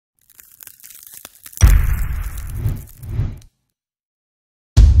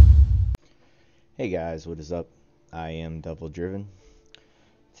Hey guys, what is up? I am Double Driven.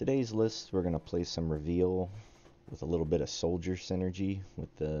 Today's list, we're going to play some Reveal with a little bit of soldier synergy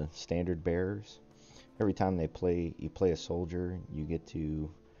with the standard bearers. Every time you play a soldier, you get to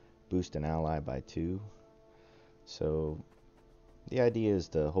boost an ally by 2. So the idea is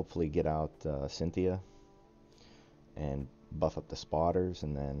to hopefully get out Cynthia and buff up the spotters,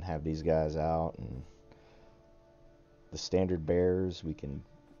 and then have these guys out, and the standard bearers, we can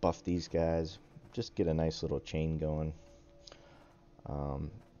buff these guys, just get a nice little chain going.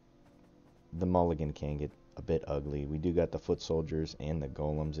 The mulligan can get a bit ugly. We do got the foot soldiers and the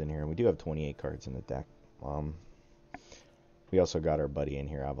golems in here, and we do have 28 cards in the deck. We also got our buddy in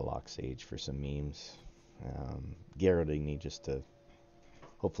here, Avalok Sage, for some memes. Garroting just to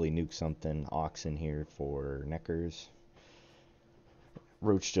hopefully nuke something. Ox in here for Neckers.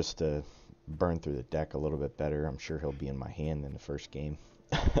 Roach just to burn through the deck a little bit better. I'm sure he'll be in my hand in the first game.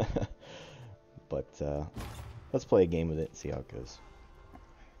 But let's play a game with it and see how it goes.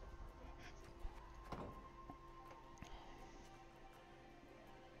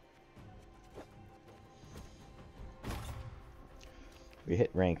 We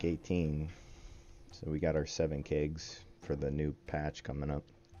hit rank 18, so we got our 7 kegs for the new patch coming up.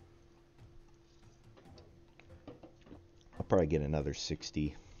 I'll probably get another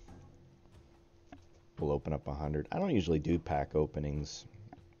 60. We'll open up 100. I don't usually do pack openings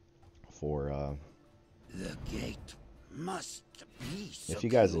for the gate must be secure. If you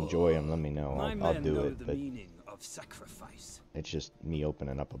guys enjoy them, let me know. I'll do know it, the but meaning of sacrifice. It's just me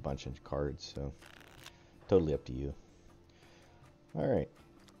opening up a bunch of cards, so totally up to you. Alright,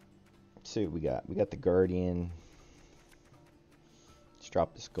 let's see what we got. We got the Guardian. Let's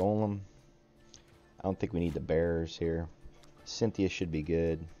drop this Golem. I don't think we need the Bearers here. Cynthia should be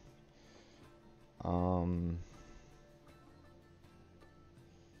good.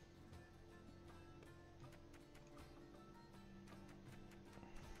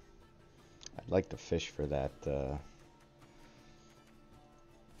 I'd like to fish for that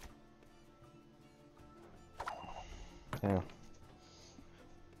yeah.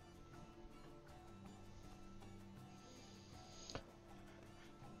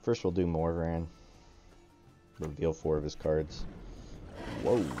 First we'll do Morvran. Reveal 4 of his cards.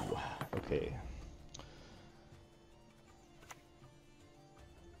 Whoa, okay.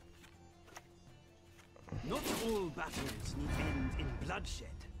 Not all battles need end in bloodshed.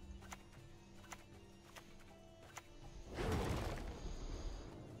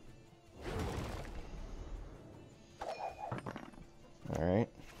 Alright.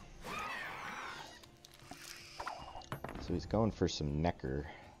 So he's going for some Necker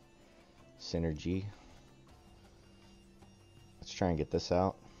synergy. Let's try and get this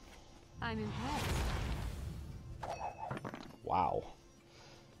out. I'm impressed. Wow.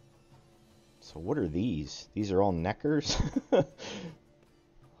 So what are these? These are all Neckers?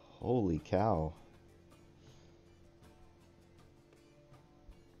 Holy cow.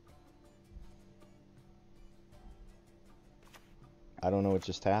 I don't know what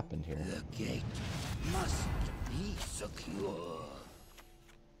just happened here. The gate must be secure.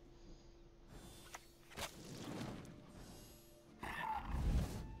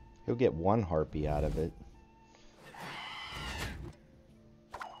 He'll get 1 harpy out of it.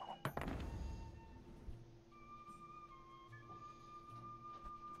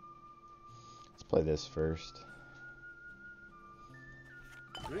 Let's play this first.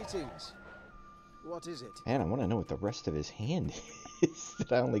 Greetings. What is it? Man, I want to know what the rest of his hand is.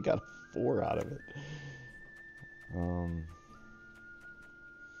 That I only got a 4 out of it.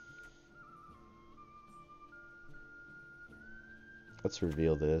 Let's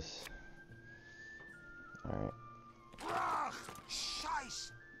reveal this. Alright.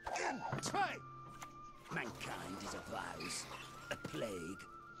 Mankind is a virus, a plague.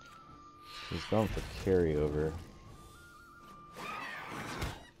 He's going for carryover.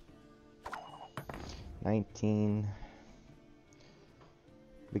 19.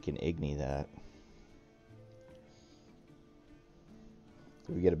 We can Igni that.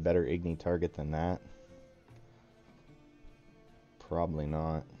 Do we get a better Igni target than that? Probably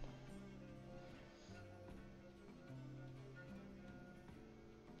not.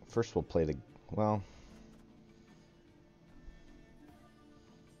 First we'll play the... well...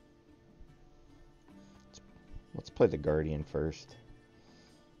 let's play the Guardian first.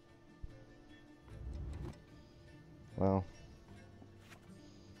 Well...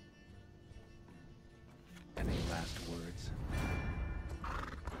 Any last words?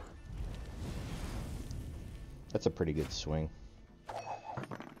 That's a pretty good swing.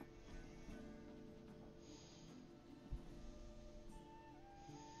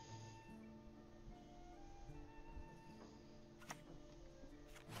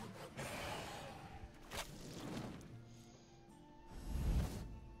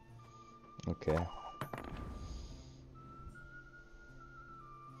 Okay.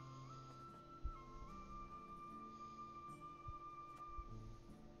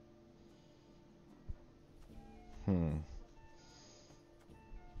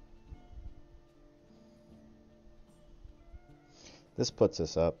 This puts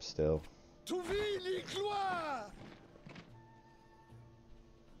us up still. Let's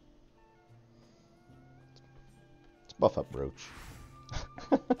buff up Roach.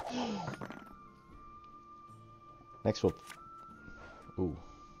 Next we'll... Ooh.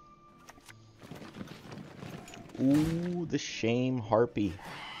 Ooh, the Shame Harpy.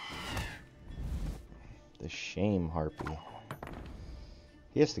 The Shame Harpy.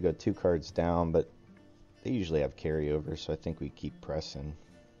 He has to go 2 cards down, but they usually have carryover, so I think we keep pressing.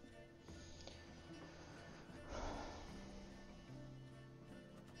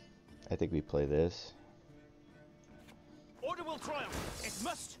 I think we play this. Order will triumph. It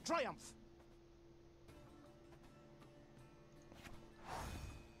must triumph.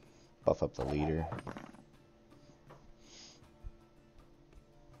 Buff up the leader.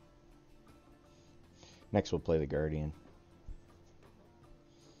 Next we'll play the Guardian.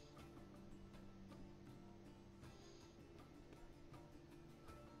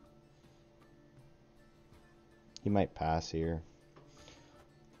 He might pass here.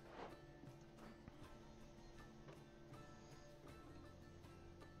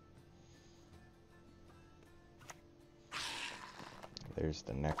 There's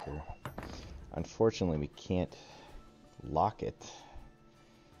the Necker. Unfortunately, we can't lock it.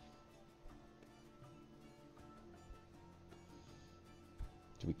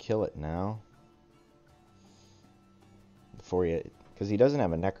 Do we kill it now? Before he... Because he doesn't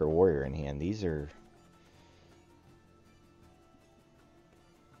have a Necker Warrior in hand. These are...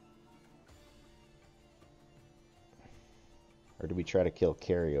 Or do we try to kill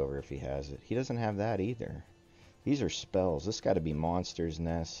carryover if he has it? He doesn't have that either. These are spells. This got to be Monster's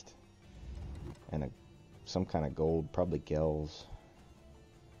Nest. And some kind of gold. Probably Gels.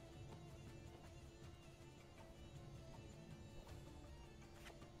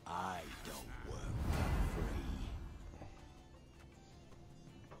 I don't work for free.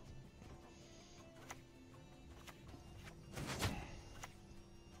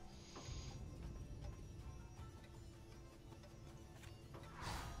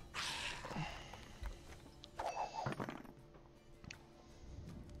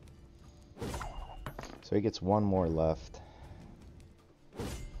 So he gets 1 more left.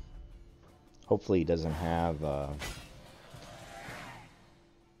 Hopefully he doesn't have...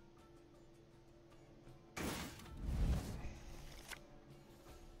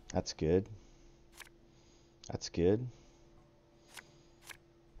 That's good. That's good.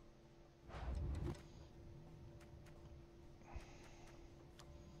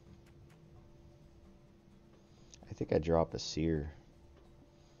 I think I drop a Seer.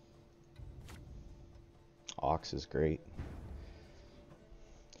 Ox is great.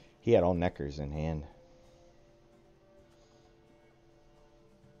 He had all Neckers in hand.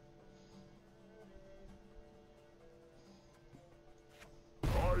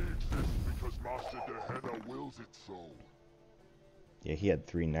 I exist because Master Gehenna wills it so. Yeah, he had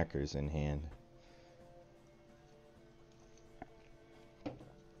 3 Neckers in hand.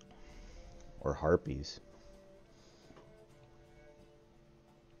 Or Harpies.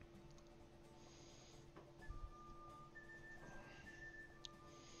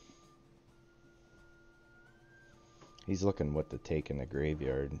 He's looking what to take in the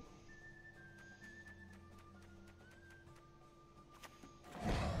graveyard.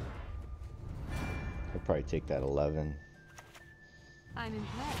 He'll probably take that 11. I'm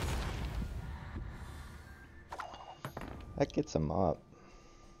impressed. That gets him up.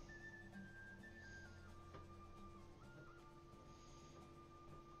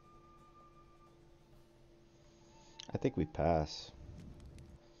 I think we pass.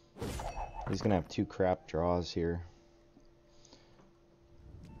 He's gonna have 2 crap draws here.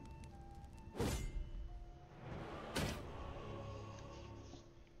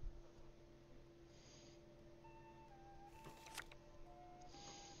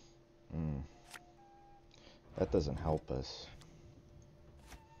 That doesn't help us.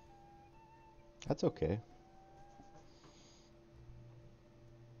 That's okay.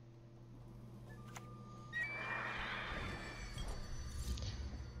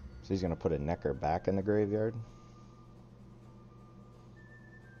 So he's gonna put a Necker back in the graveyard.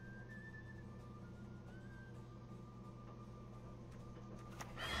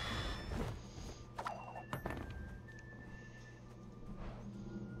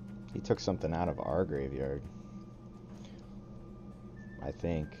 He took something out of our graveyard, I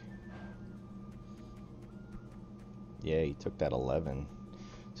think. Yeah, he took that 11.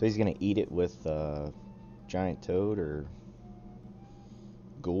 So he's going to eat it with giant toad or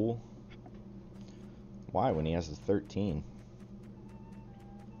ghoul. Why when he has a 13?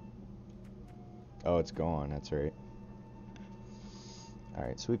 Oh, it's gone. That's right.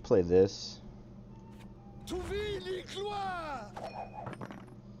 Alright, so we play this. Do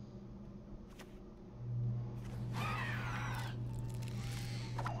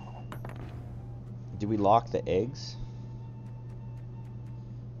we lock the eggs?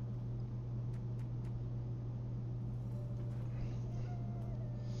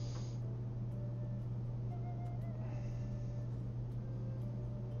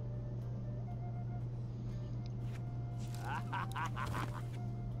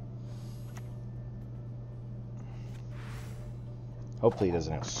 Hopefully he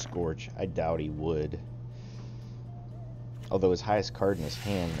doesn't have Scorch. I doubt he would. Although his highest card in his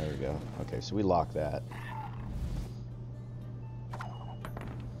hand, there we go. Okay, so we lock that.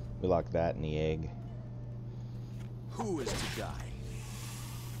 We lock that in the egg. Who is to die?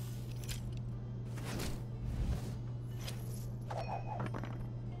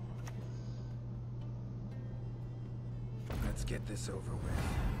 Let's get this over with.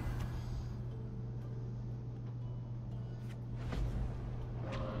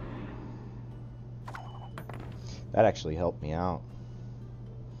 That actually helped me out.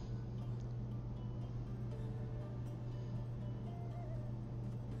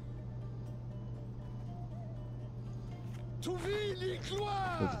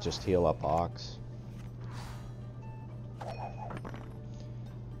 We could just heal up Ox.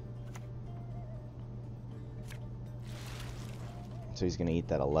 So he's gonna eat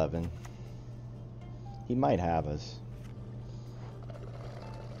that 11. He might have us.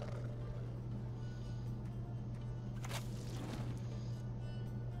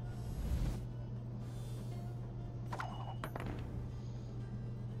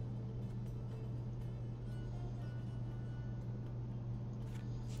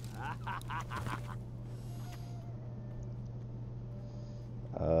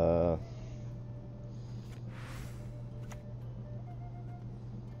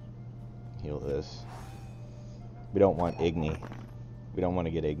 Heal this. We don't want Igni. We don't want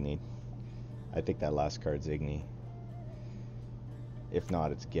to get Igni. I think that last card's Igni. If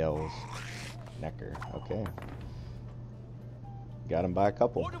not, it's Gels. Necker. Okay. Got him by a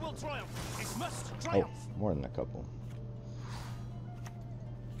couple. Order will triumph. It must Oh, triumph. more than a couple.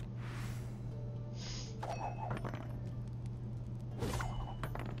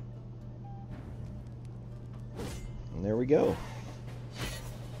 And there we go.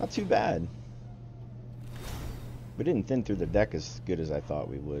 Not too bad. We didn't thin through the deck as good as I thought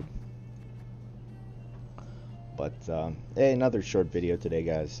we would. But hey, another short video today,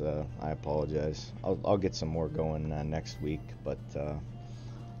 guys. I apologize. I'll get some more going next week. But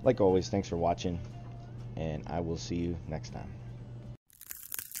like always, thanks for watching, and I will see you next time.